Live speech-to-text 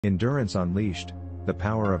Endurance Unleashed, the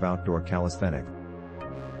power of outdoor calisthenics.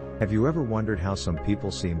 Have you ever wondered how some people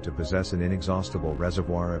seem to possess an inexhaustible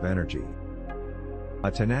reservoir of energy? A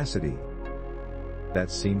tenacity that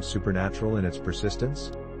seems supernatural in its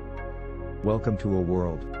persistence? Welcome to a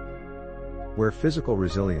world where physical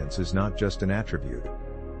resilience is not just an attribute,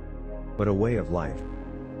 but a way of life.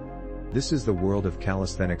 This is the world of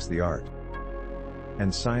calisthenics, the art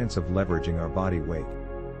and science of leveraging our body weight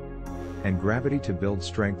and gravity to build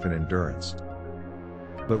strength and endurance.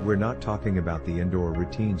 But we're not talking about the indoor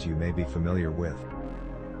routines you may be familiar with.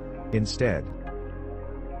 Instead,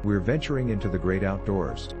 we're venturing into the great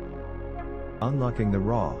outdoors, unlocking the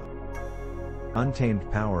raw, untamed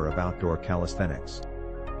power of outdoor calisthenics.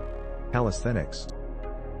 Calisthenics,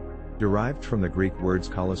 derived from the Greek words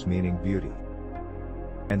kalos meaning beauty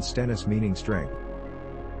and stenos meaning strength,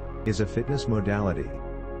 is a fitness modality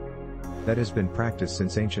that has been practiced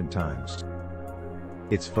since ancient times.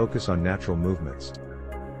 Its focus on natural movements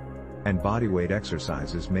and bodyweight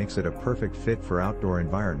exercises makes it a perfect fit for outdoor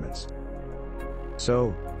environments.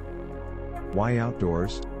 So, why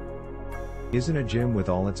outdoors? Isn't a gym with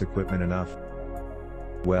all its equipment enough?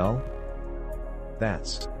 Well,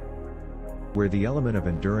 that's where the element of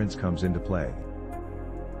endurance comes into play.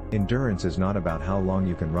 Endurance is not about how long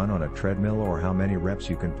you can run on a treadmill or how many reps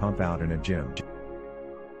you can pump out in a gym.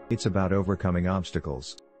 It's about overcoming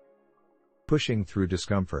obstacles, pushing through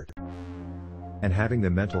discomfort, and having the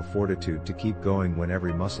mental fortitude to keep going when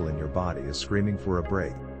every muscle in your body is screaming for a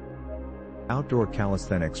break. Outdoor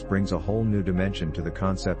calisthenics brings a whole new dimension to the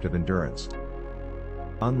concept of endurance.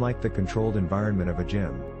 Unlike the controlled environment of a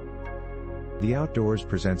gym, the outdoors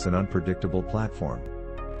presents an unpredictable platform,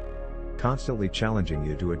 constantly challenging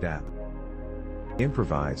you to adapt,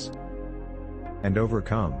 improvise, and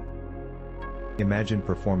overcome. Imagine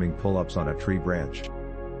performing pull-ups on a tree branch,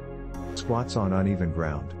 squats on uneven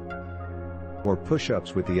ground, or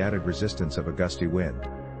push-ups with the added resistance of a gusty wind.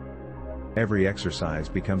 Every exercise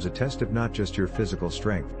becomes a test of not just your physical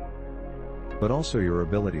strength, but also your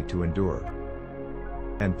ability to endure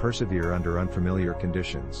and persevere under unfamiliar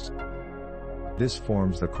conditions. This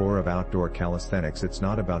forms the core of outdoor calisthenics. It's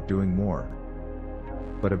not about doing more,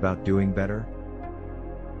 but about doing better,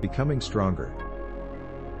 becoming stronger,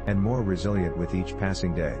 and more resilient with each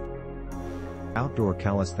passing day. Outdoor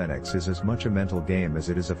calisthenics is as much a mental game as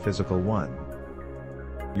it is a physical one.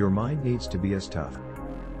 Your mind needs to be as tough,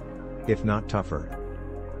 if not tougher,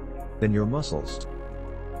 than your muscles.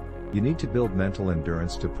 You need to build mental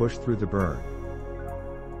endurance to push through the burn,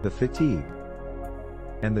 the fatigue,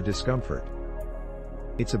 and the discomfort.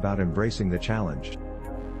 It's about embracing the challenge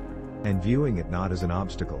and viewing it not as an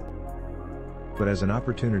obstacle, but as an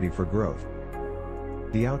opportunity for growth.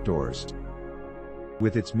 The outdoors,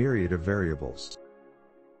 with its myriad of variables,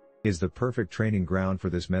 is the perfect training ground for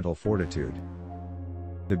this mental fortitude.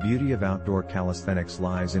 The beauty of outdoor calisthenics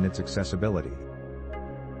lies in its accessibility.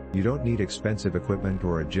 You don't need expensive equipment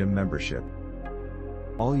or a gym membership.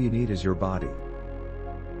 All you need is your body,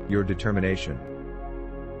 your determination,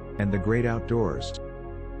 and the great outdoors.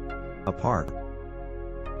 A park,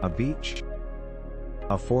 a beach,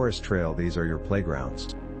 a forest trail, these are your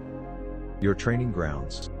playgrounds, your training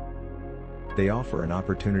grounds. They offer an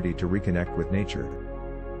opportunity to reconnect with nature,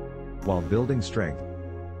 while building strength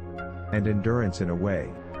and endurance in a way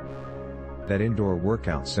that indoor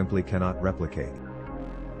workouts simply cannot replicate.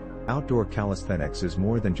 Outdoor calisthenics is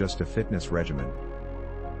more than just a fitness regimen.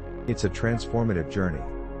 It's a transformative journey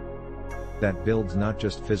that builds not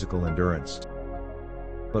just physical endurance,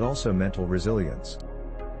 but also mental resilience,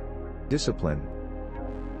 discipline,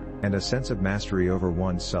 and a sense of mastery over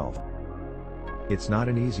oneself. It's not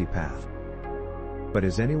an easy path, but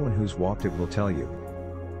as anyone who's walked it will tell you,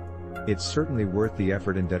 it's certainly worth the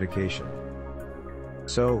effort and dedication.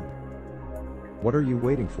 So, what are you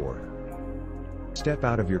waiting for? Step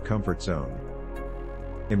out of your comfort zone.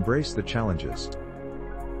 Embrace the challenges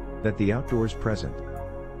that the outdoors present,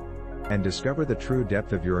 and discover the true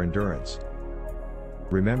depth of your endurance.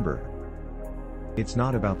 Remember, it's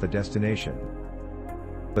not about the destination,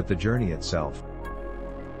 but the journey itself.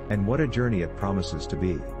 And what a journey it promises to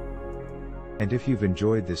be. And if you've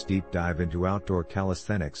enjoyed this deep dive into outdoor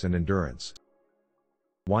calisthenics and endurance,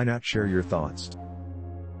 why not share your thoughts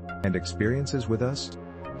and experiences with us?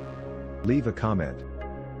 Leave a comment,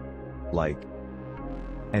 like,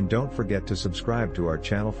 and don't forget to subscribe to our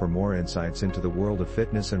channel for more insights into the world of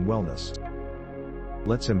fitness and wellness.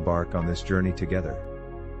 Let's embark on this journey together.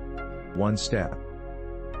 One step,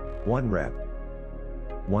 one rep,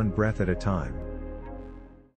 one breath at a time.